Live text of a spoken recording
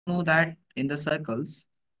know that in the circles,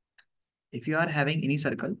 if you are having any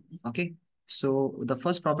circle, okay, so the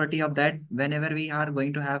first property of that, whenever we are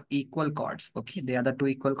going to have equal chords, okay, they are the two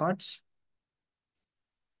equal chords.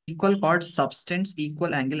 Equal chords subtends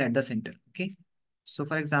equal angle at the center, okay. So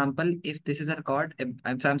for example, if this is a chord,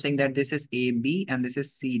 if I'm saying that this is AB and this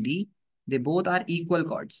is CD, they both are equal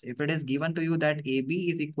chords. If it is given to you that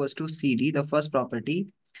AB is equals to CD, the first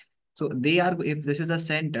property, so they are, if this is the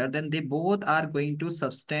center, then they both are going to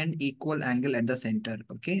subtend equal angle at the center.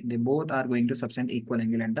 Okay. They both are going to subtend equal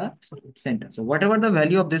angle at the center. So whatever the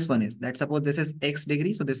value of this one is, let's suppose this is X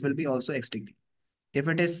degree. So this will be also X degree. If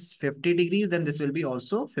it is 50 degrees, then this will be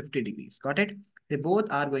also 50 degrees. Got it? They both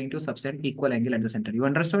are going to subtend equal angle at the center. You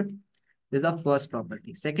understood? This is the first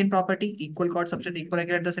property. Second property, equal chords subtend equal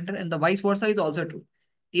angle at the center, and the vice versa is also true.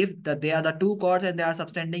 If they are the two chords and they are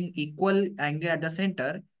subtending equal angle at the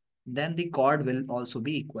center, then the chord will also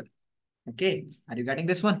be equal. Okay, are you getting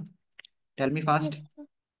this one? Tell me fast.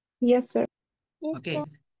 Yes, sir. Yes, sir. Okay,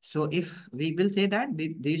 so if we will say that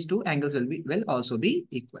these two angles will also be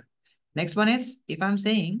equal. Next one is, if I'm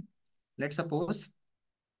saying, let's suppose,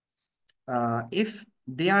 if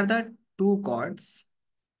they are the two chords,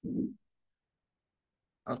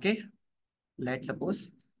 okay, let's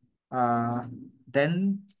suppose, uh,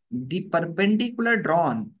 then the perpendicular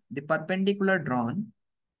drawn,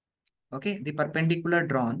 okay, the perpendicular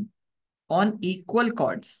drawn on equal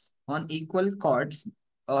chords,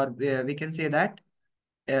 or we can say that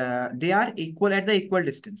they are equal at the equal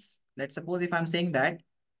distance. Let's suppose if I'm saying that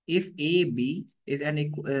if AB is an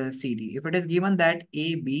CD, if it is given that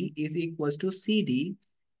AB is equals to CD,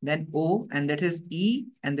 then O, and that is E,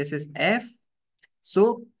 and this is F.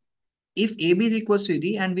 So if AB is equals to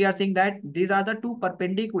CD, and we are saying that these are the two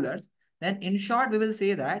perpendiculars, then in short, we will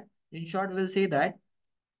say that,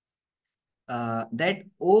 that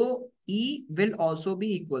OE will also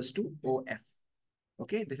be equals to OF.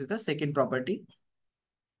 Okay, this is the second property.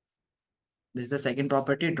 This is the second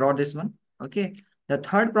property. Draw this one. Okay. The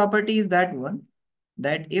third property is that one,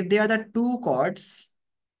 that if they are the two chords,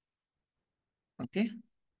 okay,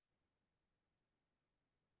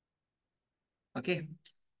 okay,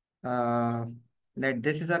 uh, let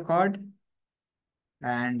this is a chord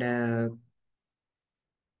and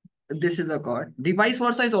this is a chord. The vice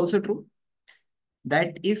versa is also true.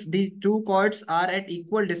 That if the two chords are at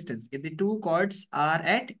equal distance, if the two chords are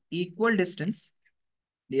at equal distance,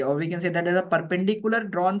 or we can say that the perpendicular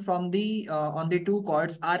drawn from the on the two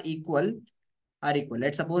chords are equal.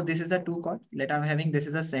 Let's suppose this is the two chords. Let I'm having, this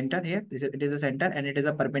is a center here. It is a center and it is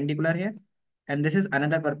a perpendicular here. And this is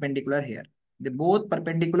another perpendicular here. The both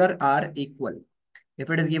perpendicular are equal. If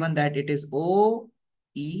it is given that it is O,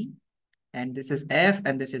 E, and this is F,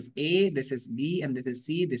 and this is A, this is B, and this is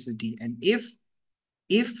C, this is D. And if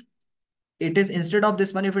it is instead of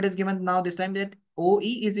this one, if it is given now this time that OE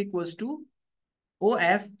is equals to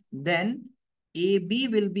OF, then AB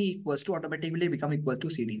will be equals to automatically become equal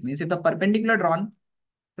to CD. Means if the perpendicular drawn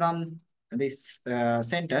from this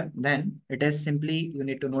center, then it is simply, you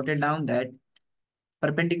need to note it down that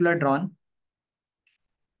perpendicular drawn.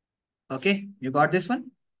 Okay, you got this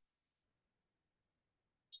one?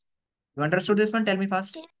 You understood this one? Tell me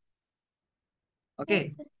fast. Yes, yes, Okay,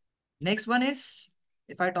 sir. next one is,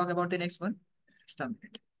 if I talk about the next one, just a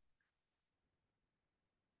minute.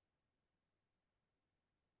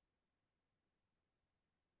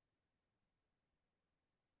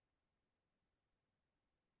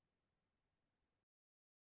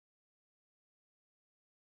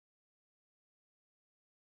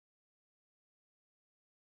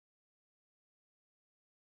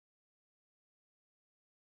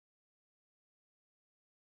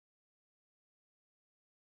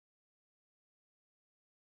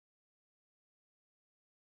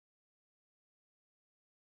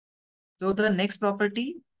 So the next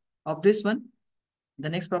property of this one, the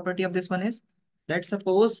next property of this one is that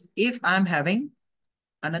suppose if I'm having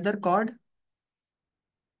another chord,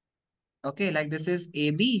 okay, like this is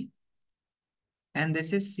AB and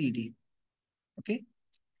this is CD. Okay,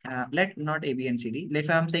 let not AB and CD. Let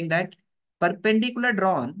I'm saying that perpendicular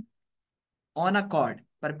drawn on a chord,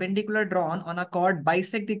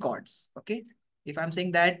 bisect the chords. Okay, if I'm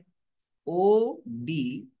saying that OB,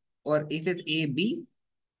 or if it's AB,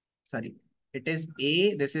 sorry, it is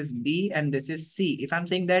A, this is B, and this is C. If I'm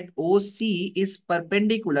saying that OC is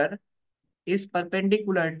perpendicular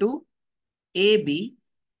to AB,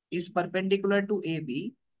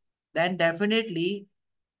 then definitely,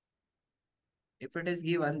 if it is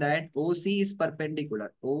given that OC is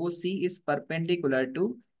perpendicular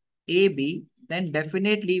to AB, then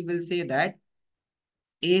definitely we'll say that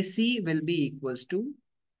AC will be equals to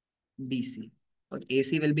BC.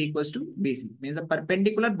 AC will be equals to BC. Means the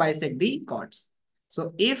perpendicular bisect the chords.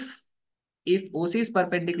 So if OC is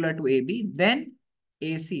perpendicular to AB, then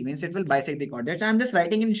AC means it will bisect the chord. That's why I'm just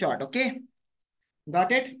writing in short. Okay,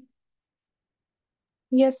 got it?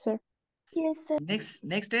 Yes, sir. Yes, sir.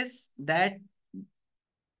 Next is that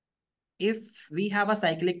if we have a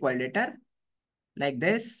cyclic quadrature like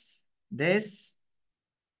this,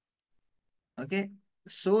 okay,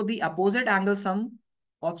 so the opposite angle sum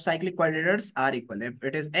of cyclic quadrilaters are equal. If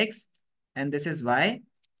it is X and this is Y,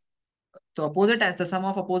 so opposite as the sum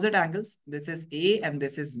of opposite angles, this is A and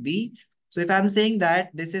this is B. So if I'm saying that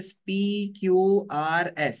this is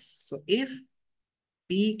PQRS, so if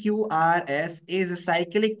PQRS is a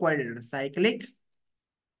cyclic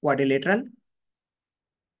quadrilateral,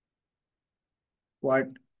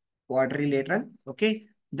 quad, quadrilateral, okay,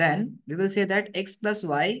 then we will say that X plus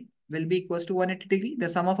Y will be equals to 180 degree, the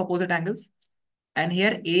sum of opposite angles. And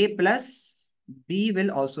here A plus B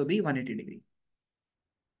will also be 180 degree.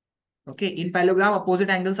 Okay, in parallelogram, opposite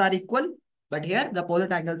angles are equal, but here the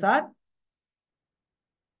opposite angles are,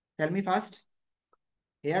 tell me fast.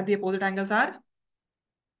 Here the opposite angles are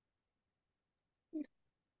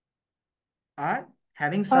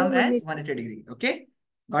having Are sum as 180. 180 degree. Okay,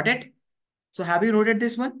 got it? So have you noted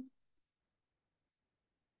this one?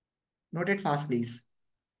 Note it fast, please.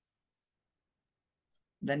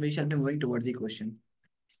 Then we shall be moving towards the question.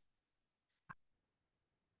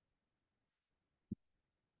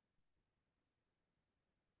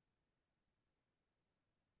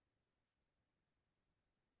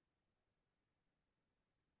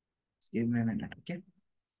 Just give me a minute, okay?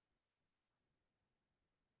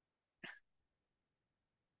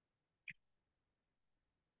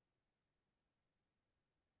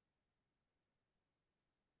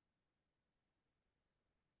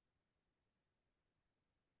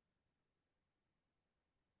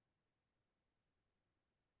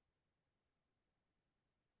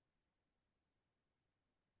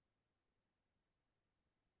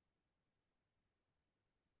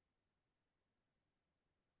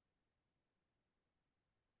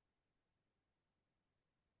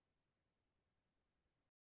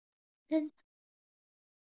 Yes.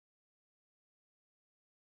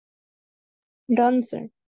 Done, sir.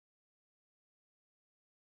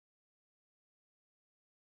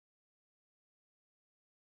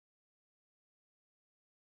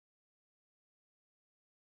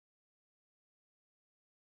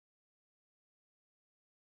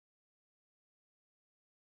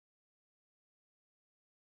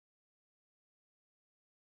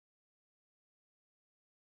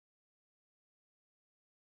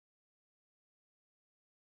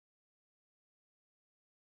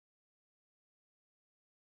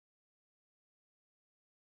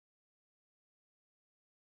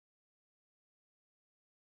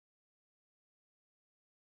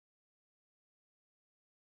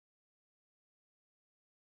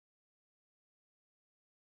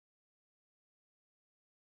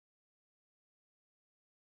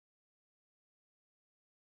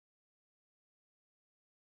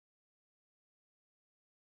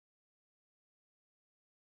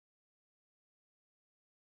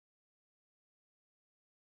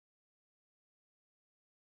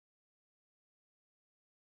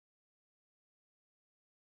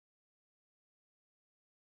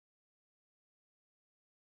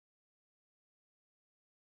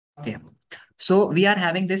 Okay. So we are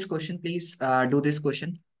having this question. Please do this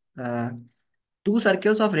question. Uh, two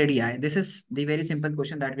circles of radii. This is the very simple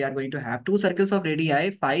question that we are going to have. Two circles of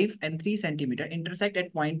radii, 5 and 3 centimeter, intersect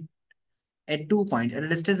at 2 points.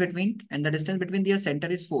 And the distance between their center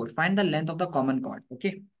is 4. Find the length of the common chord.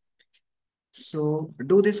 Okay. So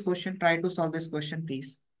do this question. Try to solve this question,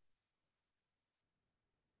 please.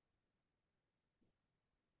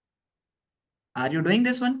 Are you doing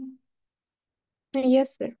this one?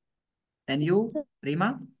 Yes, sir. And Yes, you, sir.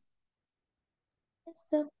 Rima? Yes,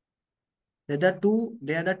 sir. They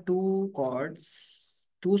are the two chords,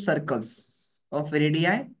 two circles of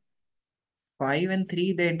radii. 5 and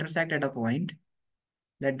 3, they intersect at a point.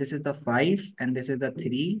 That this is the 5 and this is the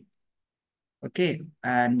 3. Okay.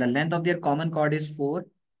 And the length of their common chord is 4.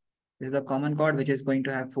 This is the common chord which is going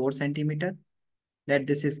to have 4 centimeter. That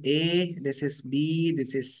this is A, this is B,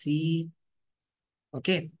 this is C.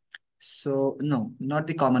 Okay. So no, not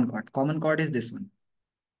the common chord. Common chord is this one.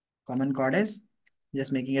 Common chord is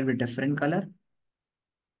just making it with different color.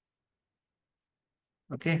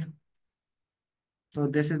 Okay. So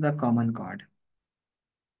this is the common chord.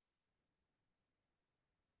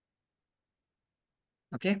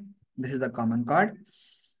 Okay. This is the common chord.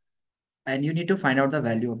 And you need to find out the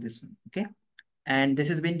value of this one. Okay. And this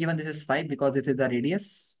has been given, this is 5 because this is the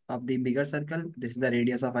radius of the bigger circle. This is the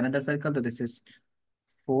radius of another circle. So this is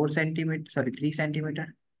 4 centimeter, sorry, 3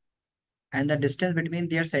 centimeter. And the distance between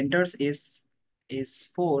their centers is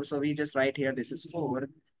 4. So we just write here, this is 4.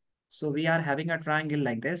 So we are having a triangle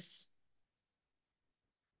like this.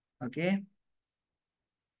 Okay.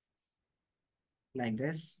 Like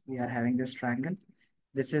this, we are having this triangle.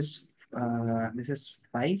 This is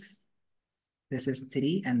 5, this is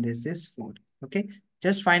 3, and this is 4. Okay.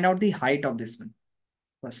 Just find out the height of this one.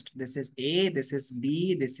 First, this is A, this is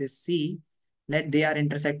B, this is C. Let they are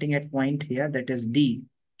intersecting at point here, that is D.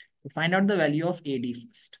 So find out the value of AD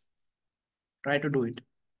first. Try to do it.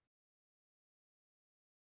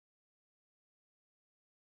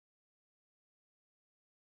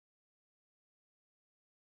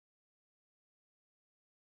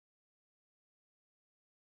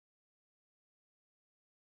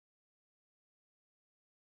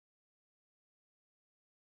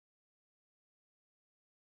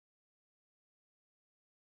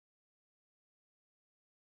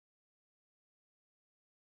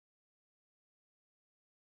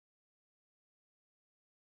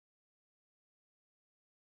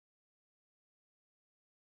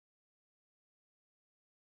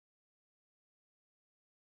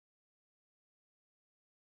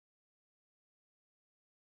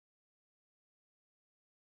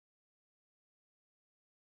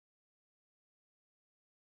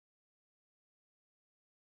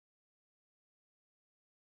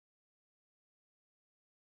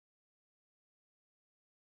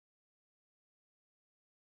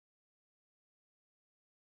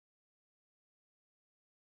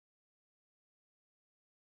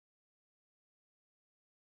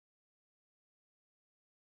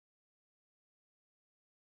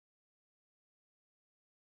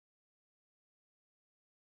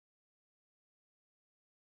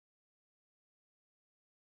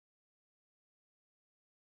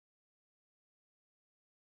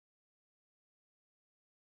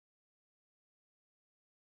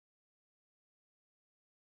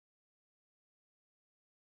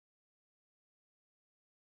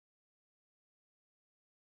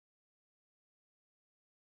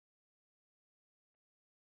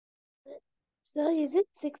 Sir, is it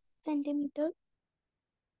 6 centimeter?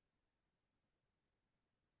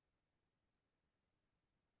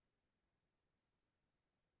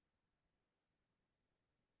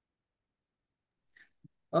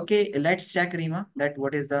 Okay, let's check, Rima, that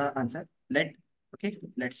what is the answer. Okay,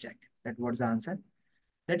 let's check that what's the answer.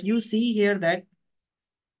 That you see here that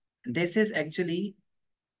this is actually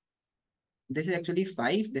this is actually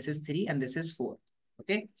 5, this is 3, and this is 4.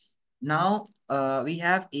 Okay. Now we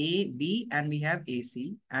have A, B, and we have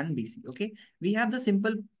AC and BC. Okay. We have the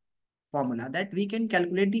simple formula that we can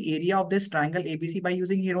calculate the area of this triangle ABC by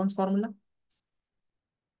using Heron's formula.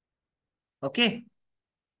 Okay.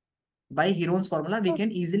 By Heron's formula, we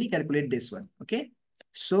can easily calculate this one. Okay.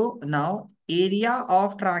 So now area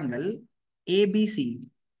of triangle ABC,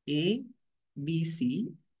 ABC,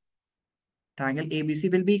 triangle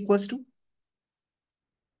ABC will be equals to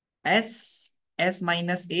S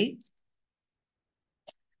minus A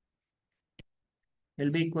will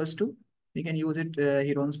be equals to, we can use it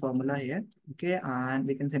Heron's formula here. Okay. And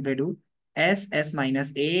we can simply do S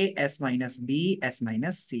minus A, S minus B, S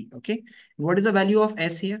minus C. Okay. What is the value of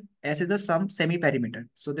S here? S is the sum semi-perimeter.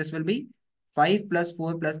 So this will be 5 plus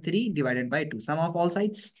 4 plus 3 divided by 2. Sum of all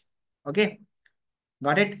sides. Okay.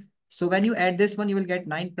 Got it? So when you add this one, you will get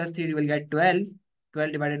 9 plus 3, you will get 12.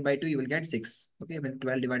 12 divided by 2, you will get 6. Okay, when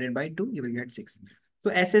 12 divided by 2, you will get 6. So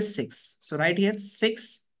S is 6. So right here,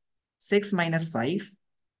 6, 6 minus 5,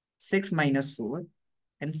 6 minus 4,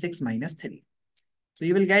 and 6 minus 3. So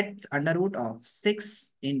you will get under root of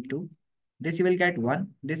 6 into, this you will get 1,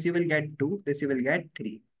 this you will get 2, this you will get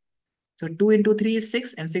 3. So 2 into 3 is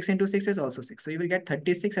 6, and 6 into 6 is also 6. So you will get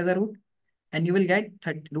 36 as a root, and you will get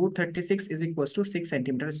root 36 is equals to 6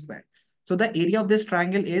 centimeter square. So the area of this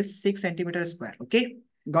triangle is 6 centimeter square. Okay,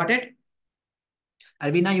 got it?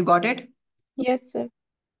 Alvina, you got it? Yes, sir.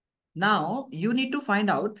 Now you need to find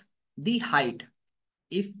out the height.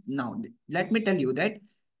 If now let me tell you that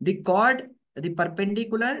the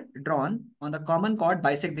perpendicular drawn on the common chord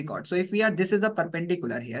bisect the chord. So if we are, this is the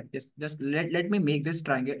perpendicular here. Just let me make this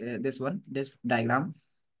triangle, this diagram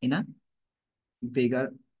in a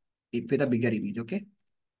bigger, with a bigger image. Okay.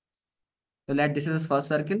 So let this is the first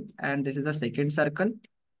circle and this is the second circle.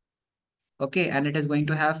 Okay, and it is going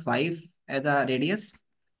to have 5 as a radius.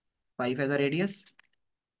 5 as a radius.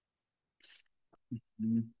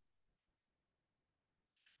 Mm.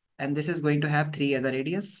 And this is going to have 3 as a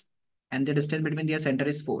radius. And the distance between their center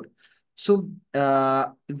is 4. So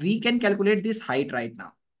we can calculate this height right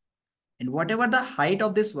now. And whatever the height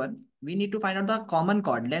of this one, we need to find out the common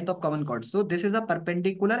chord, length of common chord. So this is a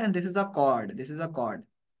perpendicular and this is a chord. This is a chord.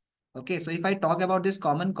 Okay, so if I talk about this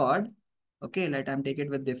common chord, okay, let I'm take it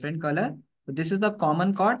with different color. So this is the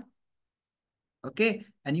common chord. Okay,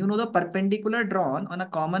 and you know the perpendicular drawn on a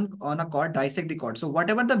common on a chord dissect the chord. So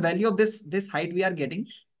whatever the value of this height we are getting,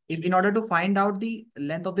 if in order to find out the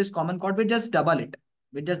length of this common chord, we just double it.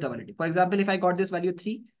 We just double it. For example, if I got this value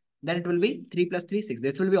 3, then it will be 3 plus 3 6.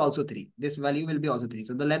 This will be also 3. This value will be also 3.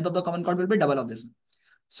 So the length of the common chord will be double of this one.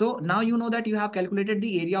 So now you know that you have calculated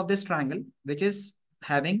the area of this triangle, which is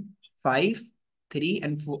having 5, 3,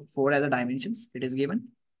 and 4 as the dimensions. It is given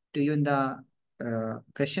to you in the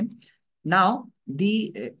question. Now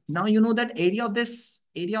now you know that area of this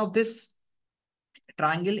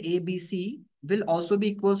triangle ABC will also be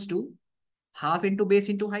equals to half into base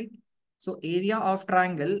into height. So area of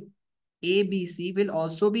triangle ABC will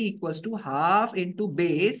also be equals to half into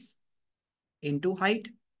base into height.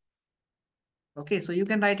 Okay, so you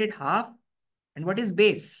can write it half. And what is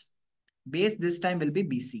base? Base this time will be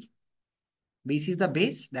BC. BC is the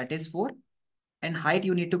base, that is 4. And height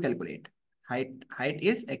you need to calculate. Height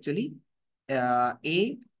is actually AD.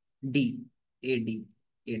 AD.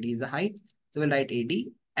 AD is the height. So we'll write AD.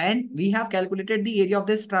 And we have calculated the area of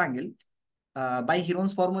this triangle by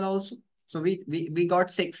Heron's formula also. So we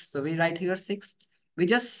got 6. So we write here 6. We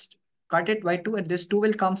just cut it by 2 and this 2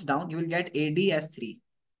 will comes down. You will get AD as 3.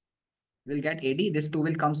 You will get AD. This 2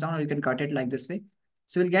 will comes down or you can cut it like this way.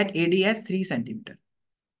 So we'll get AD as 3 centimeter.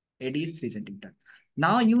 AD is 3 centimeter.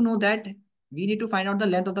 Now you know that we need to find out the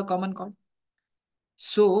length of the common chord.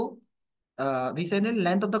 So we say the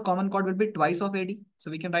length of the common chord will be twice of AD.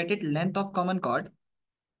 So we can write it length of common chord.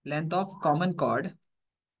 Length of common chord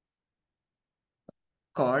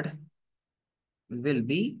will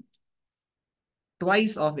be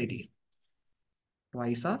twice of AD.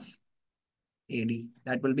 Twice of AD.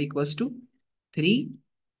 That will be equals to 3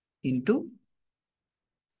 into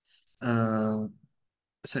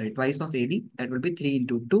twice of AD. That will be 3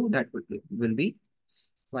 into 2. That will be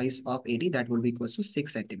twice of AD. That will be equals to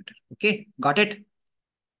 6 centimeter. Okay, got it?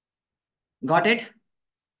 Got it?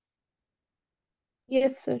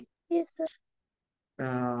 Yes, sir. Yes, sir.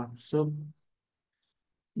 So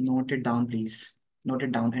note it down, please. Note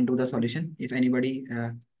it down and do the solution. If anybody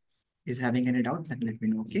is having any doubt, then let me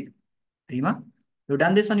know. Okay, Rima, you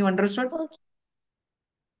done this one? You understood? Okay.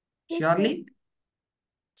 Yes, sir. Surely.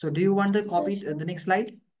 So do you want the Yes, sir. copy Sure. the next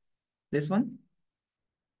slide? This one.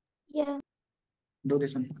 Yeah. Do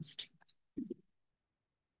this one first.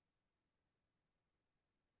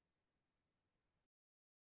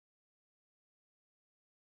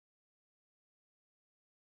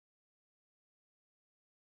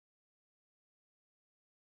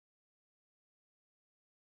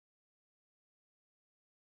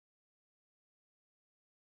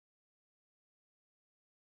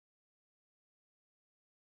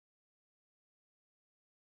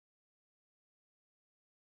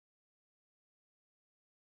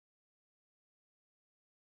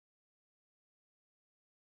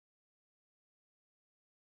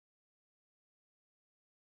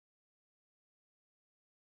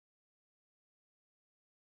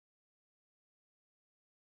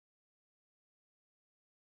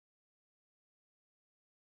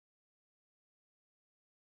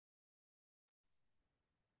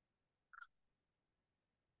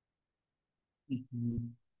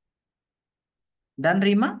 Mhm. Done,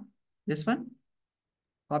 Rima? This one?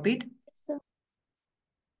 Copied? Yes, sir.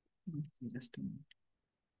 Okay, just a minute.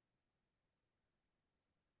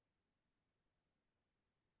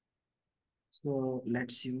 So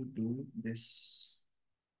let's you do this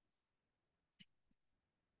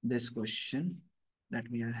question that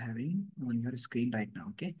we are having on your screen right now.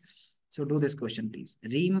 Okay. So do this question, please.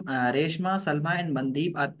 Reshma, Salma, and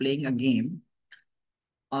Mandeep are playing a game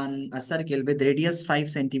on a circle with radius 5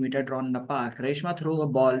 centimeter drawn in the park. Reshma throw a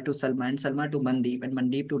ball to Salma and Salma to Mandeep and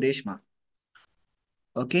Mandeep to Reshma.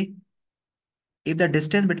 Okay. If the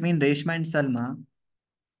distance between Reshma and Salma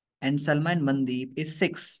and Mandeep is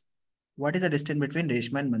 6, what is the distance between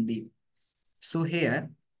Reshma and Mandeep? So here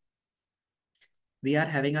we are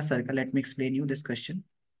having a circle. Let me explain you this question.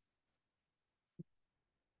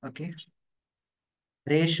 Okay.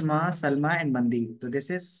 Reshma, Salma, and Mandeep. So this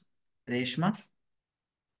is Reshma.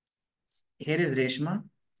 Here is Reshma.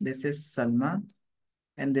 This is Salma.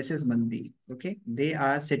 And this is Mandeep. Okay. They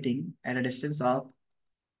are sitting at a distance of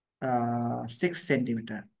 6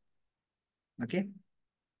 centimeter. Okay.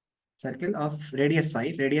 Circle of radius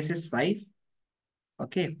 5. Radius is 5.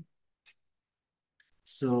 Okay.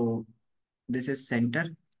 So this is center.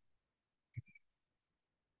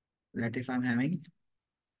 That if I'm having,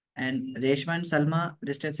 and Reshma and Salma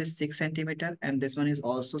distance is 6 centimeter, and this one is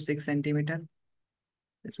also 6 centimeter.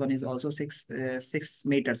 This one is also 6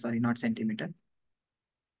 meters, sorry, not centimeter.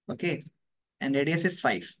 Okay, and radius is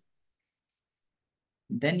 5.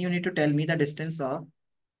 Then you need to tell me the distance of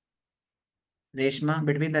Reshma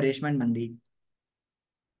between the Reshma and Mandeep.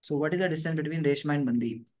 So what is the distance between Reshma and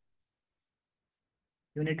Mandeep?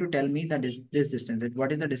 You need to tell me this distance.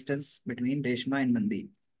 What is the distance between Reshma and Mandeep?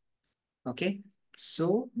 Okay.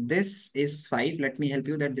 So this is 5. Let me help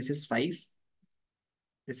you that this is 5.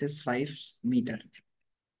 This is 5 meter.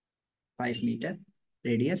 5 meter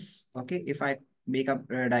radius. Okay. If I make a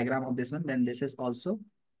diagram of this one, then this is also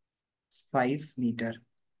 5 meter.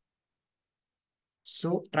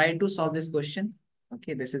 So try to solve this question.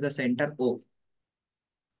 Okay. This is the center O.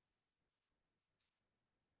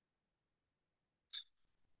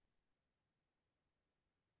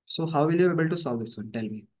 So how will you be able to solve this one? Tell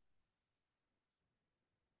me.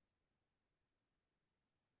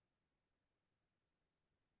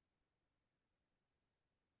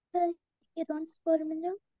 The Heron's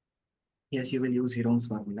formula. Yes, you will use Heron's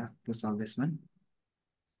formula to solve this one.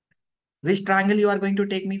 Which triangle you are going to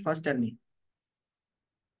take me? First tell me.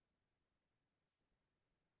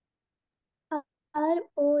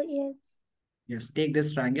 ROS. Yes, take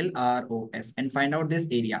this triangle ROS and find out this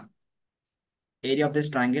area. Area of this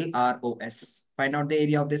triangle ROS. Find out the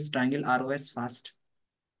area of this triangle ROS fast.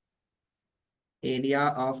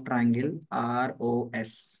 Area of triangle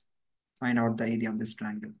ROS. Find out the area of this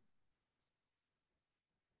triangle.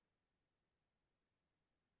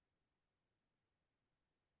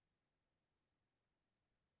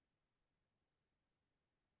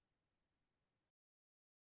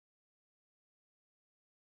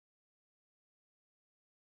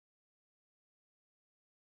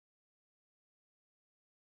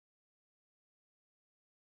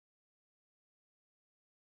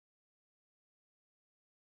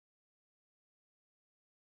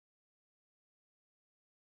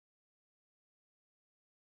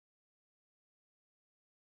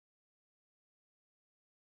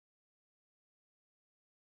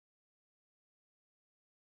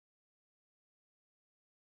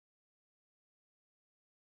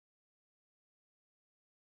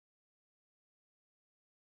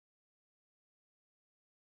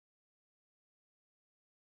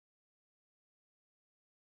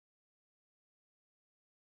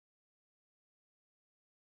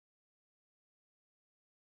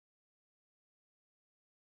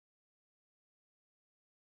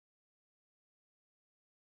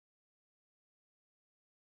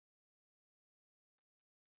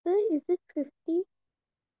 Sir, is it 50?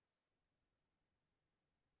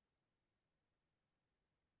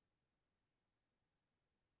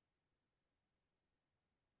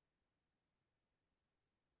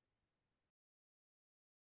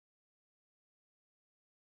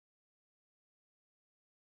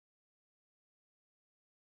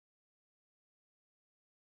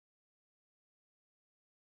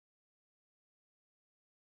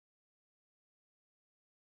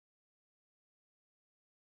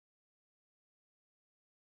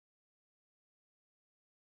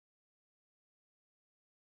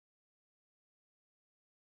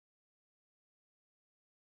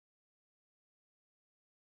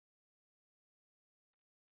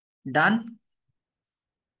 Done?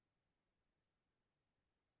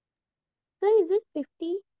 Sir, is it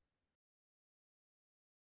 50?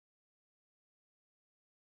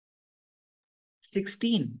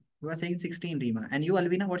 16. You are saying 16, Rima. And you,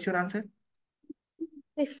 Alvina, what's your answer?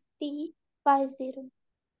 50. 50.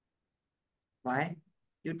 Why?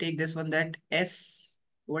 You take this one that S.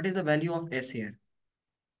 What is the value of S here?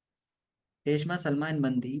 Reshma, Salma, and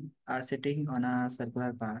Mandeep are sitting on a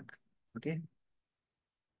circular park. Okay.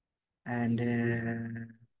 And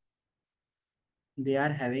they are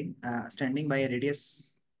having standing by a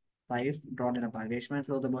radius 5 drawn in a park. Reshma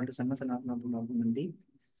throw the ball to Salma, Salma throw the ball to Mandeep.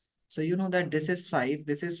 So you know that this is 5,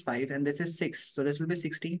 and this is 6. So this will be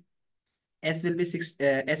 16. S will be 6.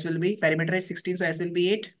 S will be perimeter is 16, so S will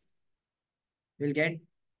be 8. We'll get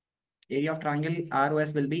area of triangle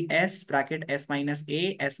ROS will be S bracket S minus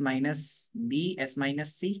A, S minus B, S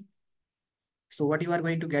minus C. So what you are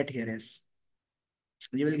going to get here is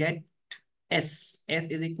you will get S. S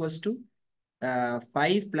is equals to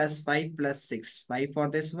 5 plus 5 plus 6. 5 for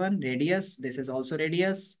this one, radius. This is also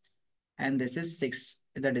radius. And this is 6.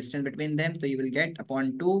 The distance between them. So you will get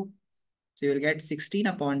upon 2. So you will get 16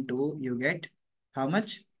 upon 2. You get how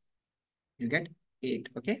much? You get 8.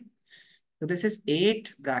 Okay. So this is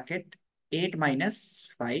 8 bracket 8 minus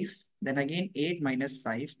 5. Then again 8 minus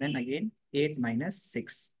 5. Then again 8 minus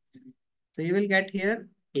 6. So you will get here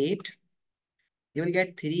 8, you will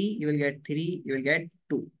get 3, you will get 3, you will get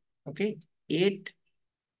 2. Okay, 8,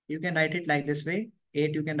 you can write it like this way.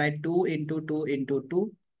 8, you can write 2 into 2 into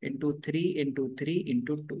 2 into 3 into 3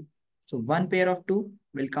 into 2. So one pair of 2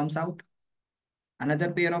 will comes out.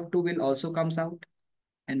 Another pair of 2 will also comes out.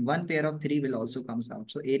 And one pair of 3 will also comes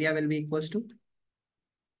out. So area will be equals to,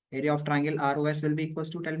 area of triangle ROS will be equals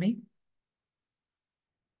to, tell me.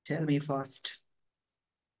 Tell me first.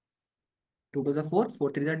 2 to the 4,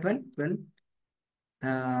 4 3 is 12,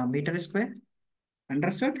 12 meter square.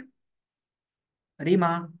 Understood?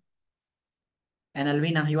 Rima and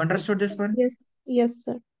Alvina, you understood this one? Yes. Yes,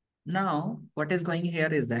 sir. Now, what is going here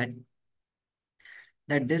is that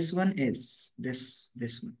this one is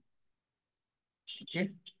this one. Okay.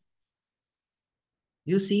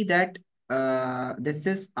 You see that this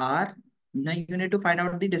is R. Now you need to find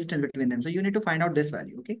out the distance between them. So you need to find out this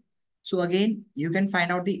value. Okay. So again, you can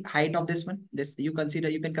find out the height of this one. This you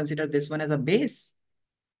can consider this one as a base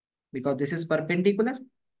because this is perpendicular.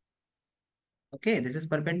 Okay, this is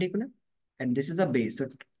perpendicular and this is a base. So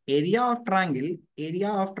area of triangle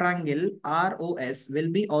ROS will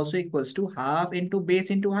be also equals to half into base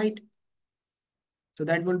into height. So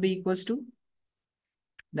that will be equals to,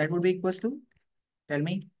 tell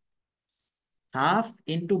me, half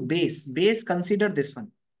into base. Base, consider this one.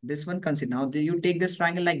 This one consider. Now you take this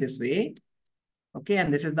triangle like this way. Okay,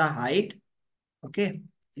 and this is the height. Okay,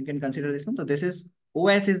 you can consider this one. So this is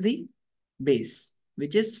OS is the base,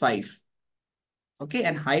 which is 5. Okay,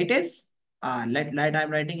 and height is let I'm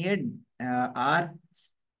writing here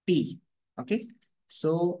RP. Okay,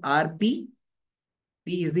 so RP,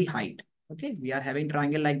 P is the height. Okay, we are having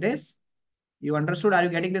triangle like this. You understood? Are you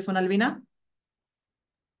getting this one, Alvina?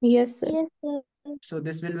 Yes, sir. Yes, sir. So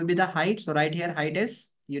this will be the height. So right here, height is,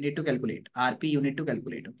 you need to calculate. RP, you need to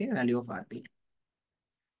calculate, okay, value of RP.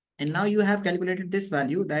 And now you have calculated this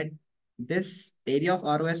value that this area of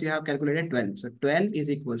ROS you have calculated 12. So 12 is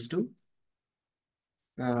equals to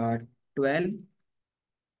uh, 12,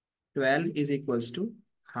 12 is equals to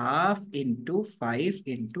half into 5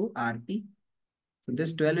 into RP. So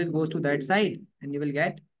this 12 will goes to that side and you will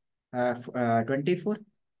get 24.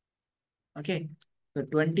 Okay. So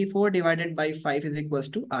 24 divided by 5 is equals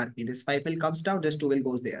to RP. This 5 will comes down, this 2 will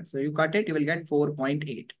goes there. So you cut it, you will get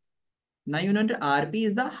 4.8. Now you know that RP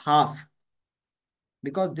is the half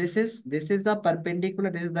because this is the perpendicular,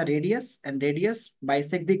 this is the radius and radius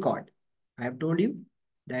bisect the chord. I have told you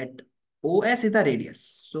that OS is the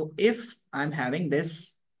radius. So if I'm having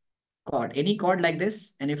this chord, any chord like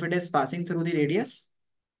this, and if it is passing through the radius,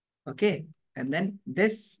 okay, and then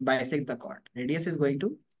this bisect the chord. Radius is going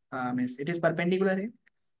to, means it is perpendicular here.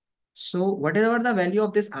 So whatever the value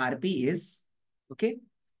of this RP is, okay,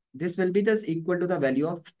 this will be this equal to the value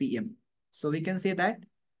of PM. So we can say that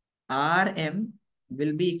RM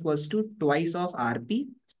will be equals to twice of RP.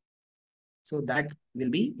 So that will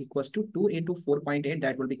be equals to 2 into 4.8.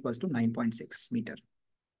 That will be equals to 9.6 meter.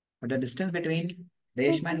 But the distance between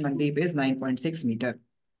Reshma and Okay. Mandeep is 9.6 meter.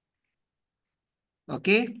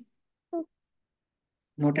 Okay,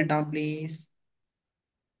 note it Okay. down, please.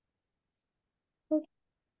 Okay.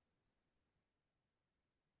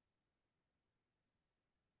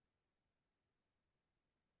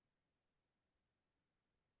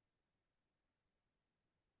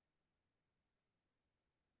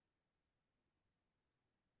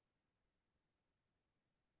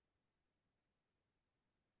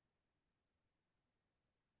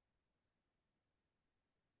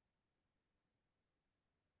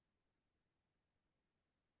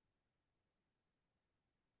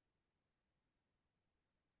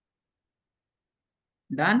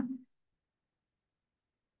 Done?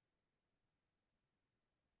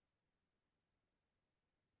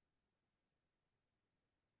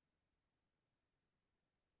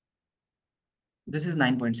 This is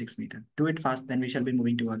 9.6 meter. Do it fast, then we shall be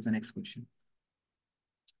moving towards the next question.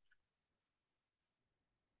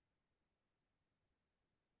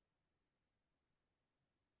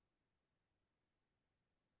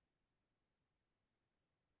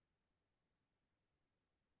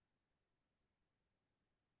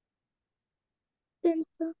 Then,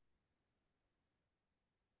 sir.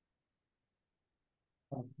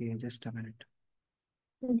 Okay, just a minute.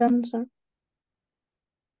 Done, sir.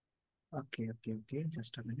 Okay,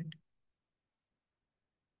 just a minute.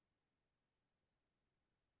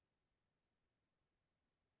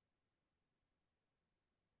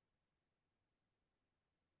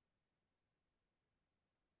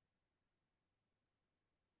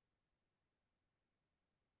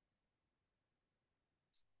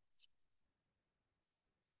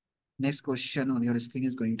 Next question on your screen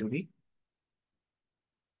is going to be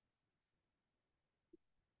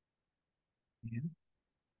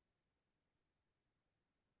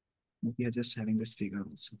We are just having this figure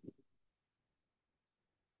also.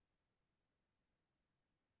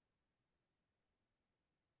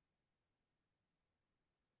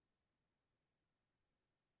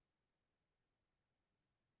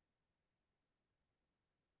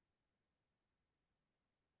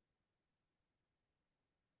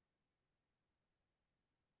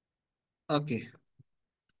 Okay,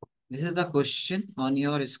 this is the question on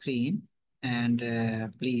your screen, and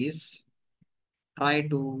please try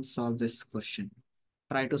to solve this question.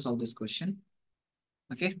 Try to solve this question.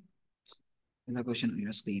 Okay, this is the question on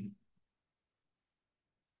your screen.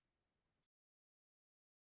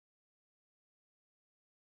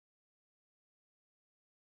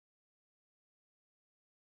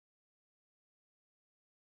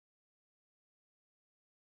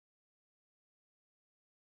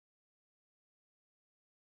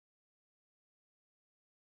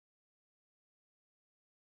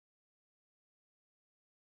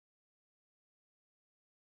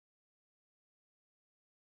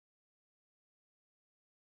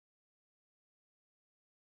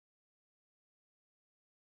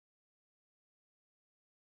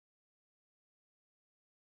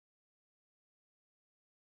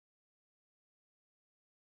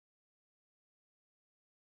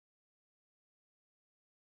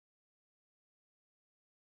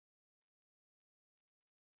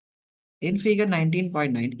 In figure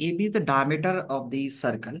 19.9, AB is the diameter of the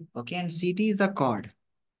circle, okay, and CT is the chord.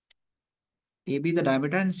 AB is the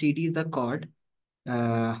diameter and CT is the chord.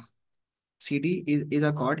 CD is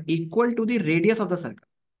a chord equal to the radius of the circle.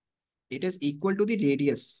 It is equal to the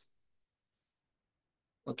radius.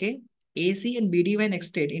 Okay. AC and BD when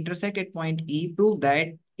extend intersect at point E. Prove that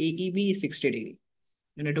AEB is 60 degree.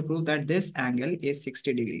 You need to prove that this angle is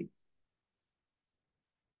 60 degree.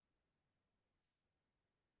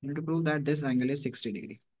 You need to prove that this angle is 60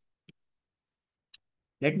 degree.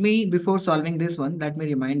 Let me, before solving this one, let me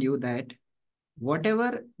remind you that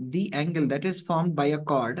whatever the angle that is formed by a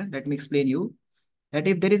chord, let me explain you that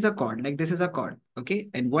if there is a chord, like this is a chord, okay,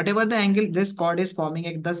 and whatever the angle this chord is forming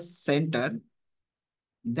at the center,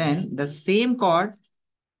 then the same chord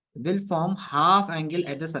will form half angle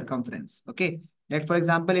at the circumference. Okay. Like for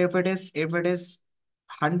example, if it is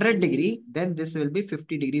 100 degree, then this will be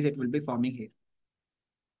 50 degrees. It will be forming here.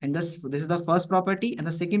 And this is the first property. And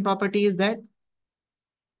the second property is that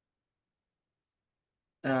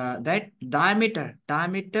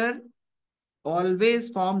diameter always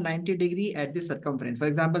form 90 degree at the circumference. For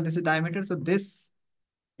example, this is diameter. So this,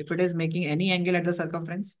 if it is making any angle at the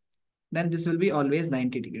circumference, then this will be always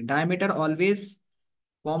 90 degree. Diameter always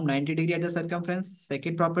form 90 degree at the circumference.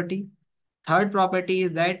 Second property. Third property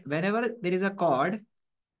is that whenever there is a chord,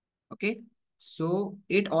 okay, so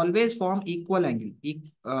it always form equal angle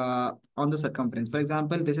on the circumference. For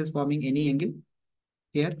example, this is forming any angle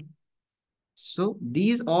here. So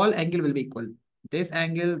these all angle will be equal. This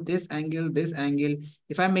angle, this angle, this angle.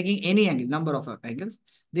 If I'm making any angle, number of angles,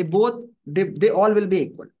 they all will be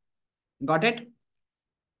equal. Got it?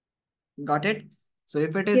 Got it? So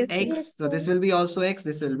if it is Yes, sir. Yes, X, so this sir. will be also X,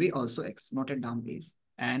 this will be also X. Note it down, please.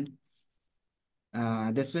 And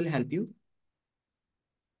this will help you.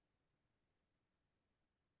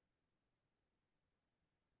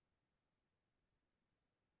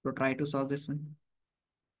 So try to solve this one.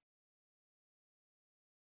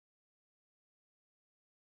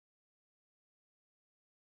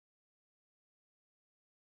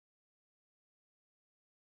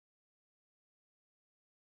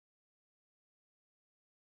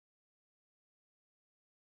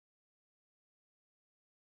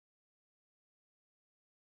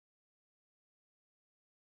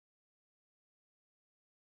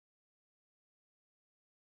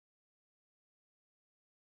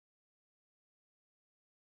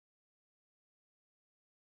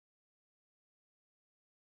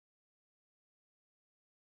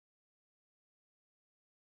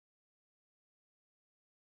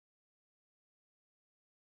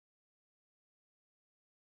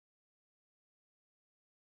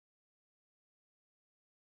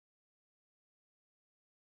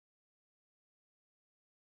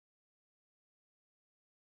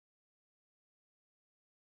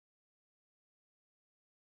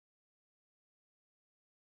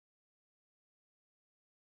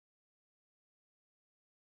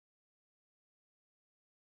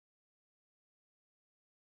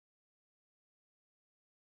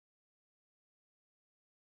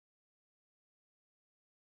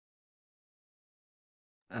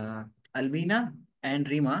 Uh, Alvina and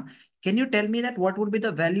Rima, can you tell me that what would be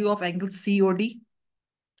the value of angle COD?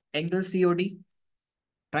 Angle COD.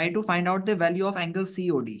 Try to find out the value of angle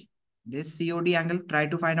COD. This COD angle, try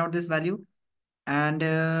to find out this value. And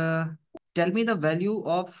tell me the value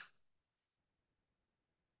of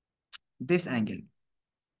this angle.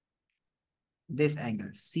 This angle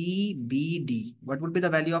CBD. What would be the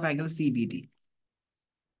value of angle CBD?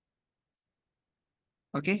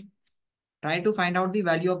 Okay. Try to find out the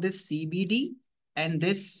value of this CBD and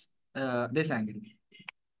this angle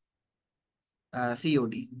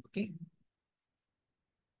COD. Okay.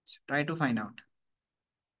 So try to find out.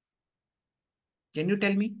 Can you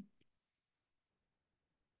tell me?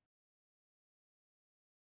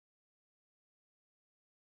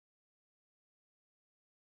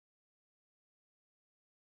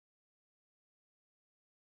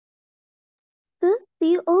 Sir,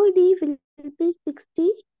 COD will be 60.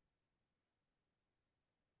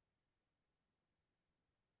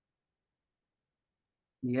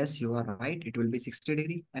 Yes, you are right. It will be 60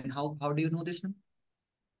 degree. And how do you know this one?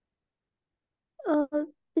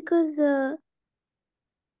 Because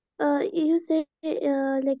you said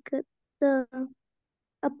the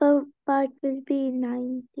upper part will be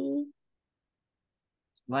 90.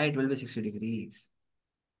 Why it will be 60 degrees?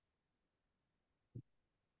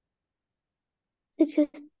 I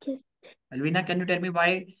just guessed. Alvina, can you tell me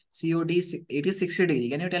why COD it is 60 degree?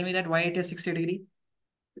 Can you tell me that why it is 60 degree?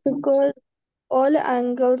 Because all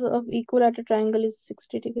angles of equilateral triangle is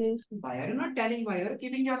 60 degrees. Why are you not telling? Why are you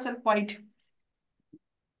keeping yourself quiet?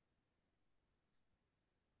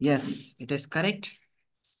 Yes, it is correct.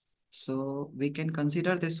 So we can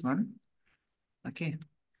consider this one. Okay.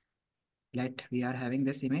 We are having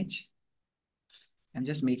this image. I'm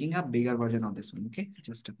just making a bigger version of this one. Okay.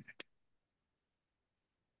 Just a minute.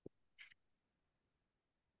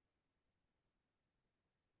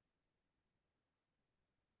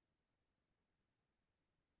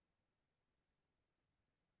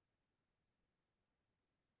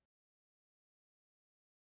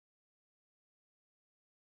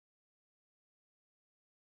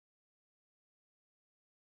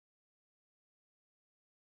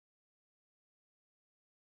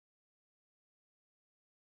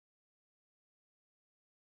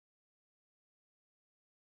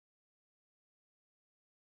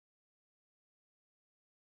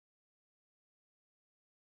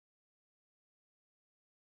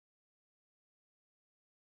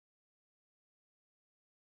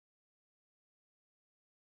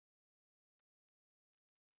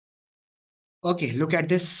 Okay, look at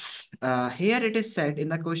this. Here it is said in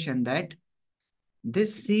the question that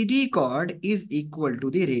this CD chord is equal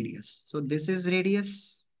to the radius. So this is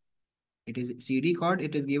radius. It is CD chord.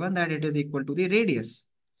 It is given that it is equal to the radius.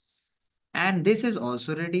 And this is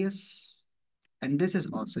also radius. And this is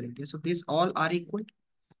also radius. So these all are equal.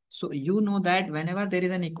 So you know that whenever there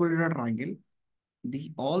is an equilateral triangle,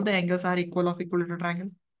 all the angles are equal of equilateral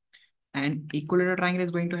triangle. And equilateral triangle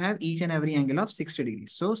is going to have each and every angle of 60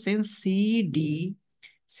 degrees. So since CD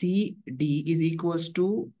is equals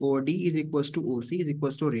to OD is equals to OC is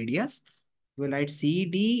equals to radius, we'll write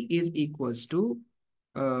CD is equals to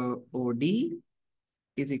OD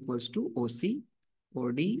is equals to OC.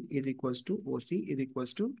 OD is equals to OC is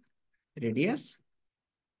equals to radius.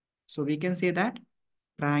 So we can say that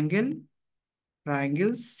triangle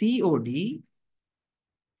triangle COD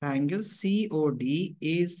triangle COD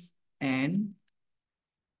is an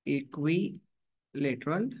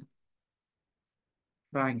equilateral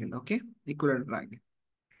triangle. Okay, equilateral triangle.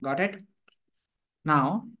 Got it?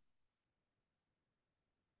 Now,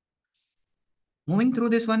 moving through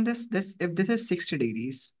this one, this if this is 60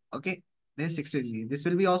 degrees, okay, this is 60 degrees. This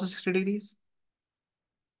will be also 60 degrees.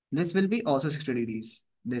 This will be also 60 degrees.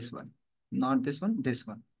 This one, not this one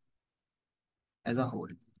as a whole.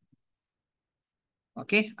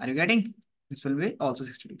 Okay, are you getting? This will be also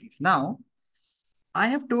 60 degrees. Now, I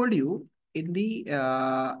have told you in the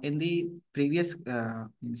previous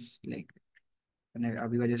means like when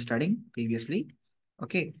we were just studying previously,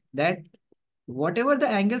 okay, that whatever the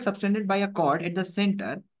angle subtended by a chord at the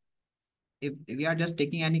center, if we are just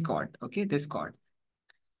taking any chord, okay, this chord.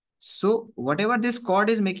 So whatever this chord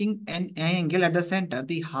is making an angle at the center,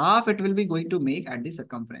 the half it will be going to make at the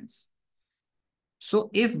circumference. So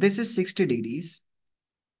if this is 60 degrees,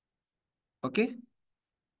 okay,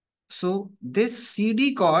 so this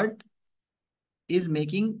CD chord is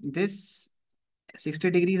making this 60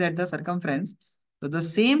 degrees at the circumference. So the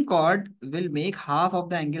same chord will make half of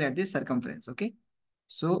the angle at the circumference, okay?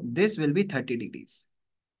 So this will be 30 degrees.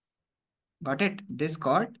 Got it? This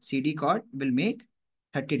chord, CD chord, will make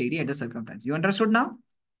 30 degree at the circumference. You understood now?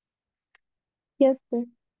 Yes, sir.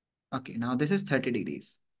 Okay, now this is 30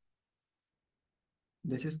 degrees.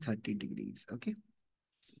 This is 30 degrees, okay?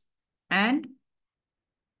 And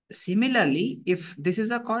similarly, if this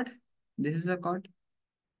is a chord, this is a chord,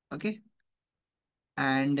 okay?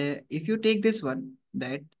 And if you take this one,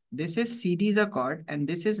 that this is CD is a chord and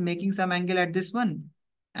this is making some angle at this one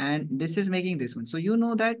and this is making this one. So you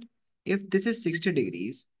know that if this is 60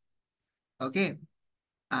 degrees, okay,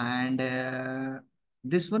 and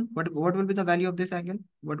this one, what will be the value of this angle?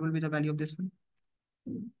 What will be the value of this one?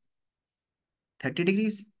 30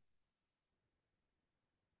 degrees.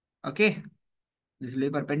 Okay, this will be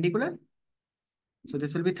perpendicular. So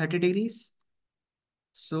this will be 30 degrees.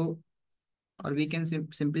 So, or we can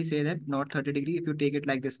simply say that not 30 degree. If you take it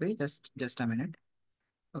like this way, just a minute.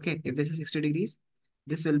 Okay, if this is 60 degrees,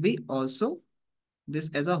 this will be also, this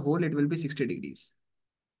as a whole, it will be 60 degrees.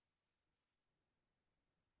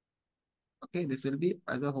 Okay, this will be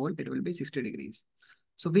as a whole, it will be 60 degrees.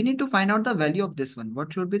 So we need to find out the value of this one.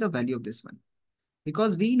 What should be the value of this one?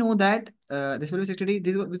 Because we know that this will be 60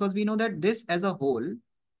 degrees, because we know that this as a whole,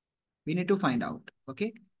 we need to find out.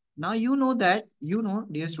 Okay. Now you know that,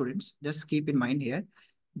 dear students, just keep in mind here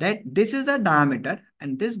that this is a diameter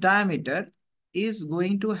and this diameter is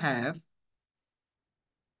going to have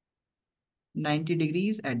 90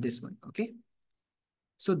 degrees at this one. Okay.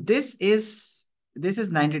 So this is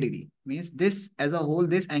 90 degree, means this as a whole,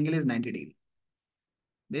 this angle is 90 degree.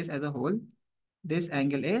 This as a whole, this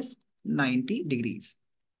angle is 90 degrees.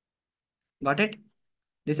 Got it?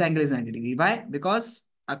 This angle is 90 degree. Why? Because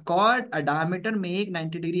a diameter make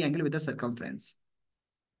 90 degree angle with the circumference.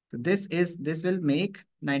 So this will make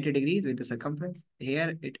 90 degrees with the circumference.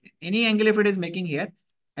 Here, any angle if it is making here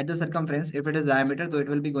at the circumference, if it is diameter, so it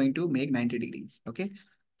will be going to make 90 degrees. Okay.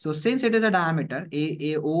 So since it is a diameter,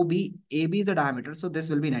 AB is a diameter, so this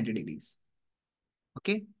will be 90 degrees.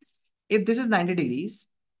 Okay. If this is 90 degrees,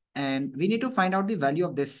 and we need to find out the value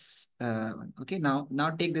of this one. Okay. Now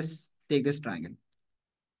take this triangle.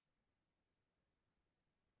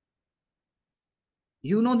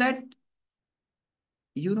 You know that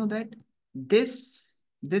this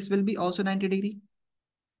will be also 90 degree.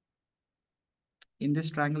 In this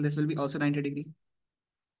triangle, this will be also 90 degree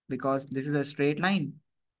because this is a straight line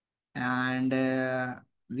and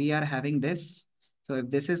we are having this. So if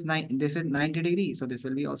this is 90 degree, so this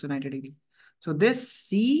will be also 90 degree. So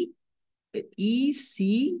this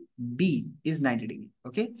ECB is 90 degree.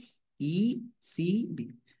 Okay.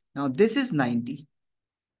 ECB. Now this is 90.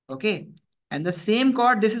 Okay. And the same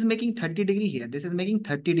chord, this is making 30 degree here. This is making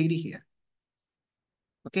 30 degree here.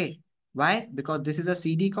 Okay. Why? Because this is a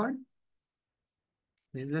CD chord.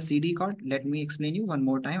 This is a CD chord. Let me explain you one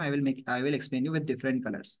more time. I will explain you with different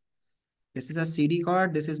colors. This is a CD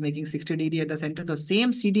chord. This is making 60 degree at the center. The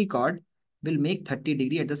same CD chord will make 30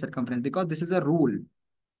 degree at the circumference because this is a rule.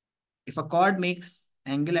 If a chord makes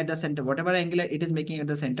angle at the center, whatever angle it is making at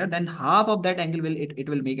the center, then half of that angle it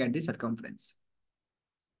will make at the circumference.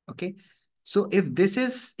 Okay. So if this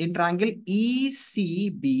is in triangle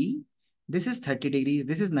ECB, this is 30 degrees,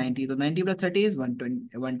 this is 90. So 90 plus 30 is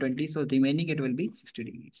 120. So remaining it will be 60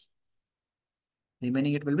 degrees.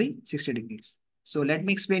 Remaining it will be 60 degrees. So let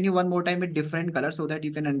me explain you one more time with different colors so that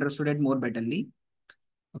you can understand it more betterly.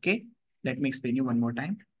 Okay. Let me explain you one more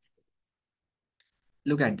time.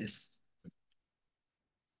 Look at this.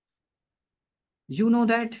 You know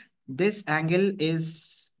that this angle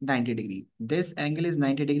is 90 degree. This angle is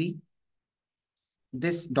 90 degree.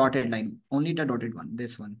 This dotted line, only the dotted one,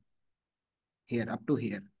 this one, here up to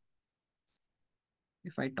here.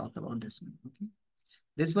 If I talk about this one, okay.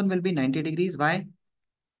 This one will be 90 degrees. Why?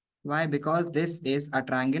 Why? Because this is a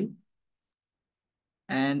triangle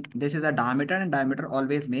and this is a diameter and diameter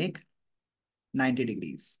always make 90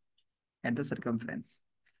 degrees at the circumference.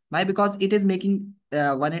 Why? Because it is making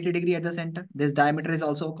 180 degree at the center. This diameter is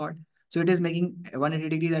also a chord. So it is making 180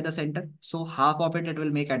 degrees at the center. So half of it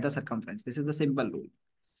will make at the circumference. This is the simple rule.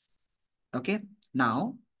 Okay.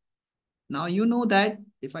 Now you know that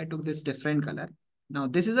if I took this different color, now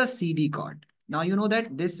this is a CD chord. Now you know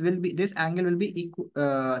that this angle will be equal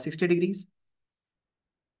 60 degrees.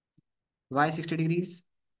 Why 60 degrees?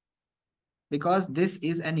 Because this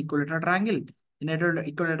is an equilateral triangle. In an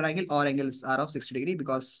equilateral triangle, all angles are of 60 degree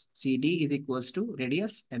because CD is equals to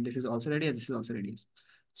radius and this is also radius, this is also radius.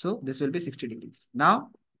 So this will be 60 degrees. Now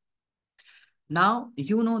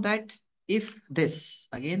you know that if this,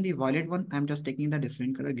 again the violet one, I'm just taking the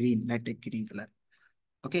different color, green. Let's take green color.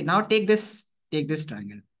 Okay, now take this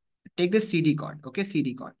triangle. Take this CD chord. Okay,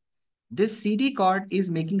 CD chord. This CD chord is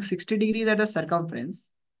making 60 degrees at the circumference.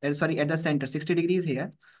 Sorry, at the center, 60 degrees here.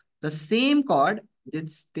 The same chord,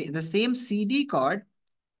 the same CD chord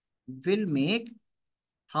will make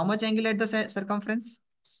how much angle at the circumference?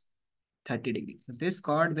 30 degrees. So this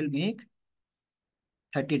chord will make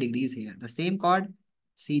 30 degrees here. The same chord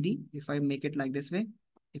CD, if I make it like this way,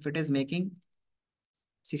 if it is making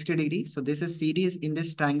 60 degrees. So this is CD is in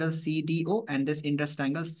this triangle CDO, and this in this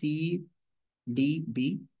triangle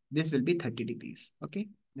CDB. This will be 30 degrees. Okay.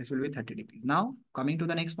 This will be 30 degrees. Now coming to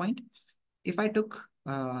the next point. If I took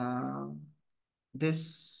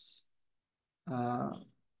this, uh,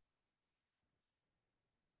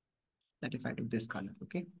 that if I took this color,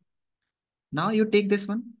 okay. Now you take this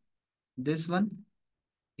one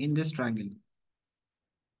in this triangle.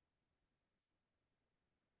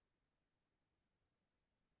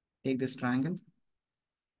 Take this triangle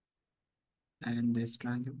and this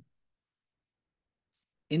triangle.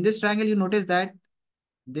 In this triangle, you notice that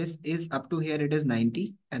this is up to here, it is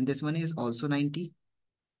 90, and this one is also 90.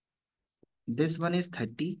 This one is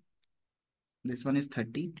 30. This one is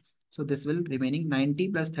 30. So this will remaining 90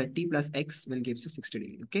 plus 30 plus X will gives you 60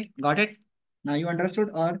 degree. Okay, got it? Now you understood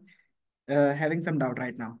or having some doubt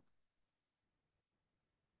right now?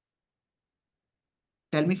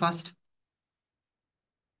 Tell me fast.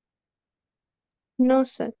 No,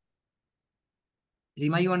 sir.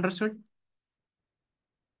 Rima, you understood?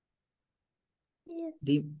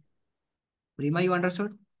 Yes. Rima, you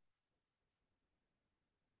understood?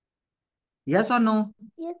 Yes or no?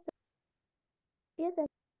 Yes, sir. Yes, sir.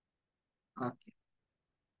 Okay.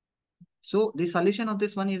 So the solution of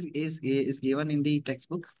this one is given in the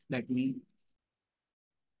textbook. Let me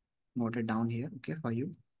note it down here, okay, for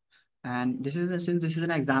you. And this is since this is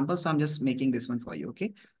an example, so I'm just making this one for you,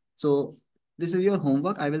 okay? So this is your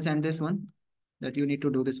homework. I will send this one that you need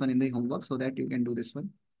to do this one in the homework so that you can do this one.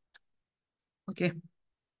 Okay.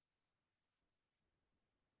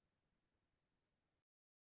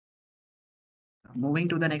 Moving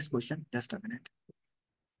to the next question. Just a minute.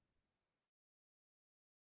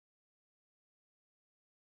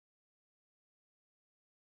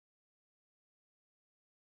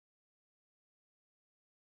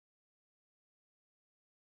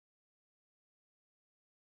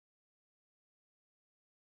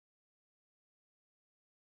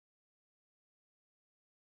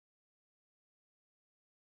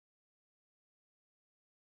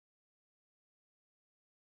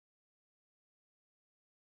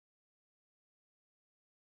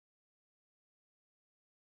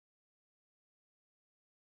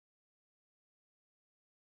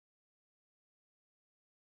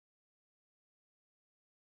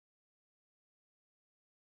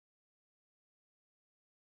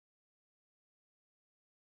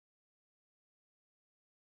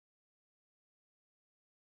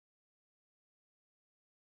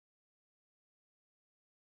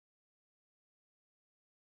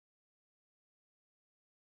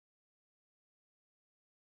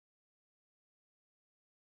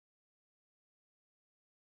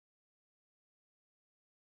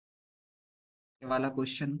 Wala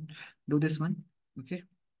question. Do this one. Okay.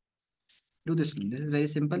 Do this one. This is very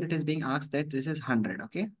simple. It is being asked that this is 100.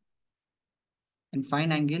 Okay. And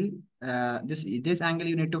find angle. This angle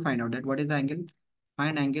you need to find out that what is the angle?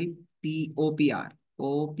 Find angle POPR.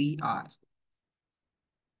 OPR.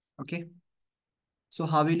 Okay. So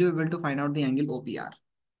how will you be able to find out the angle OPR?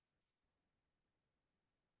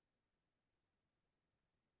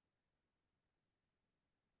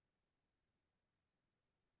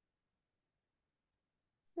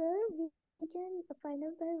 Sir, we can find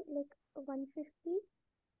out by like 150.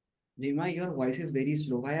 Rima, your voice is very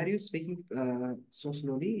slow. Why are you speaking so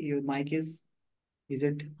slowly? Your mic is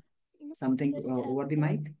it No, something just over the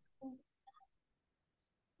have. mic?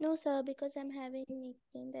 No, sir, because I'm having neck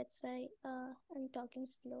pain. That's why I'm talking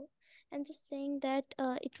slow. I'm just saying that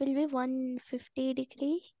it will be 150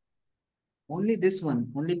 degree. Only this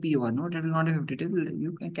one, only P1. No, it will not be 50.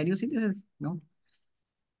 You can you see this? No.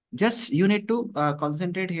 Just you need to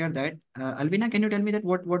concentrate here that Alvina, can you tell me that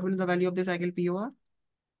what will the value of this angle POR?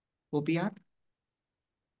 OPR?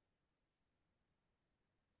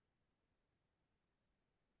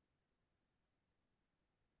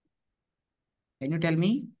 Can you tell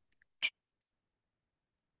me?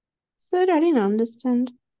 Sir, I didn't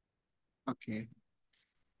understand. Okay.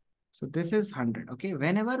 So this is 100. Okay.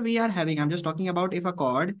 Whenever we are having, I'm just talking about if a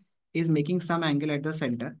chord is making some angle at the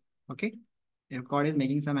center. Okay. If chord is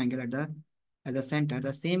making some angle at the center,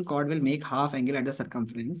 the same chord will make half angle at the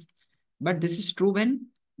circumference. But this is true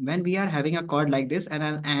when we are having a chord like this and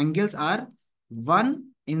our angles are one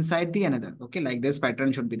inside the another. Okay. Like this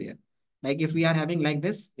pattern should be there. Like if we are having like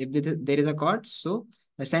this, if there is a chord, so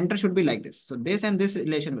the center should be like this. So this and this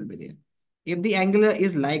relation will be there. If the angle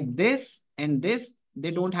is like this and this,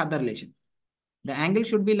 they don't have the relation. The angle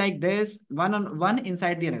should be like this, one on one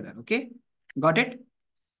inside the another. Okay, got it?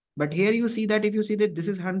 But here you see that if you see that this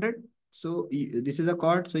is 100, so this is a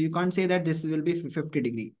chord, so you can't say that this will be 50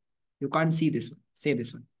 degree. You can't see this one. Say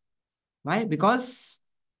this one. Why? Because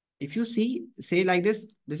if you see, say like this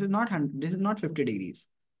is not 100, this is not 50 degrees.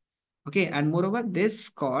 Okay, and moreover, this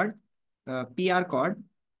chord, PR chord,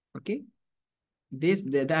 okay,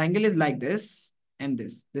 the angle is like this, and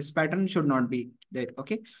this pattern should not be there.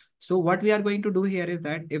 Okay, so what we are going to do here is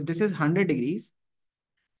that if this is 100 degrees,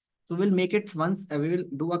 so we'll make it once, we will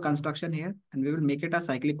do a construction here, and we will make it a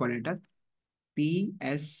cyclic quadrature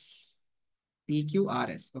PS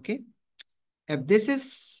PQRS. Okay, if this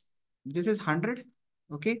is 100,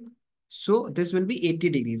 okay, so this will be 80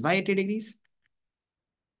 degrees. Why 80 degrees?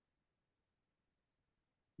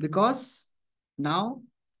 Because now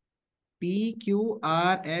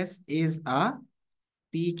PQRS is a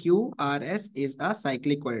PQRS is a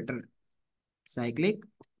cyclic quadrature. Cyclic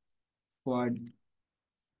quad.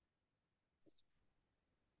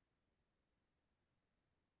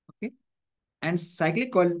 Okay. And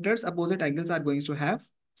cyclic quadratures opposite angles are going to have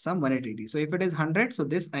some 180 degrees. So if it is 100, so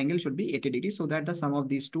this angle should be 80 degrees, so that the sum of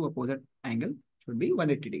these two opposite angle should be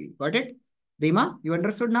 180 degrees. Got it? Dima, you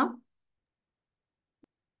understood now?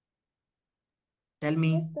 Tell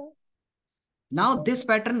me. Yes, sir. Now this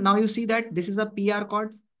pattern, now you see that this is a PR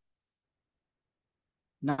chord.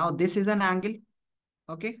 Now this is an angle.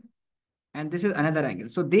 Okay. And this is another angle.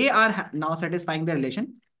 So they are now satisfying the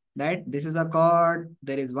relation that this is a chord,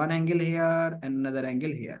 there is one angle here and another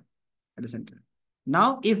angle here at the center.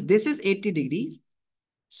 Now, if this is 80 degrees,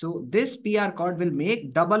 so this PR chord will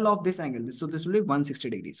make double of this angle. So this will be 160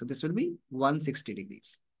 degrees. So this will be 160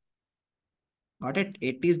 degrees. Got it?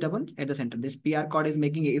 80 is double at the center. This PR chord is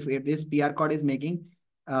making, if this PR chord is making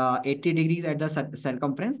 80 degrees at the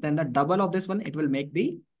circumference, then the double of this one, it will make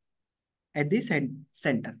the at the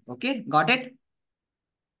center. Okay, got it?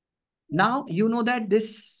 Now you know that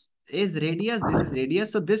this is radius, this is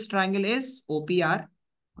radius. So this triangle is OPR,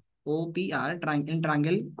 OPR,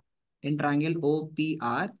 in triangle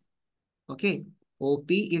OPR. Okay, OP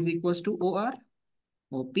is equals to OR,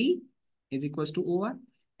 OP is equals to OR.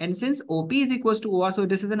 And since OP is equals to OR, so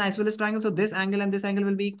this is an isosceles triangle. So this angle and this angle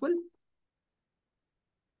will be equal.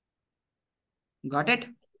 Got it?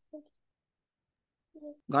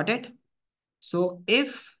 Yes. Got it? So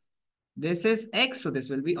if this is X, so this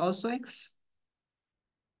will be also X.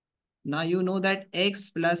 Now you know that X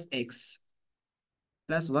plus X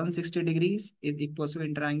plus 160 degrees is equals to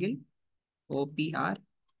in triangle OPR.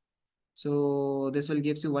 So this will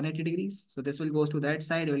gives you 180 degrees. So this will goes to that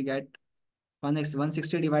side. You will get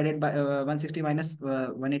 160 divided by 160 minus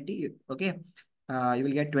 180. Okay. You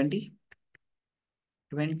will get 20.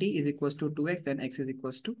 20 is equals to 2x, then x is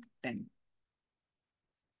equals to 10.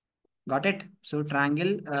 Got it? So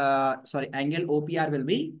triangle, angle OPR will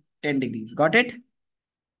be 10 degrees. Got it?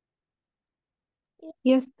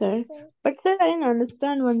 Yes, Yes, sir. sir. But sir, I didn't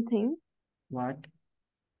understand one thing. What?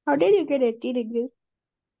 How did you get 80 degrees?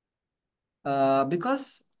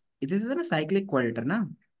 Because this is a cyclic quadrature, na?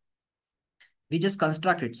 We just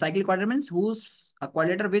construct it. Cyclic quadrature means whose a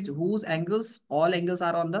quadrature with whose angles, all angles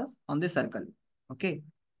are on the circle. Okay.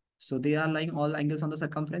 So they are lying all angles on the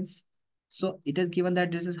circumference. So it is given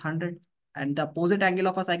that this is 100 and the opposite angle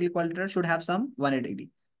of a cyclic quadrature should have some 180 degree.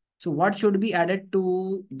 So what should be added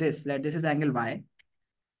to this? That this is angle y.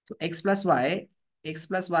 So x plus y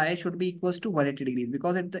should be equals to 180 degrees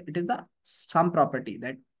because it is the sum property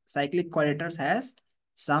that cyclic quadratures has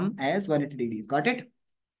sum as 180 degrees. Got it?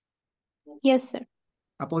 Yes, sir.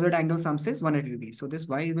 Opposite angle sum is 180 degrees. So this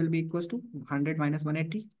y will be equals to 100 minus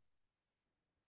 180.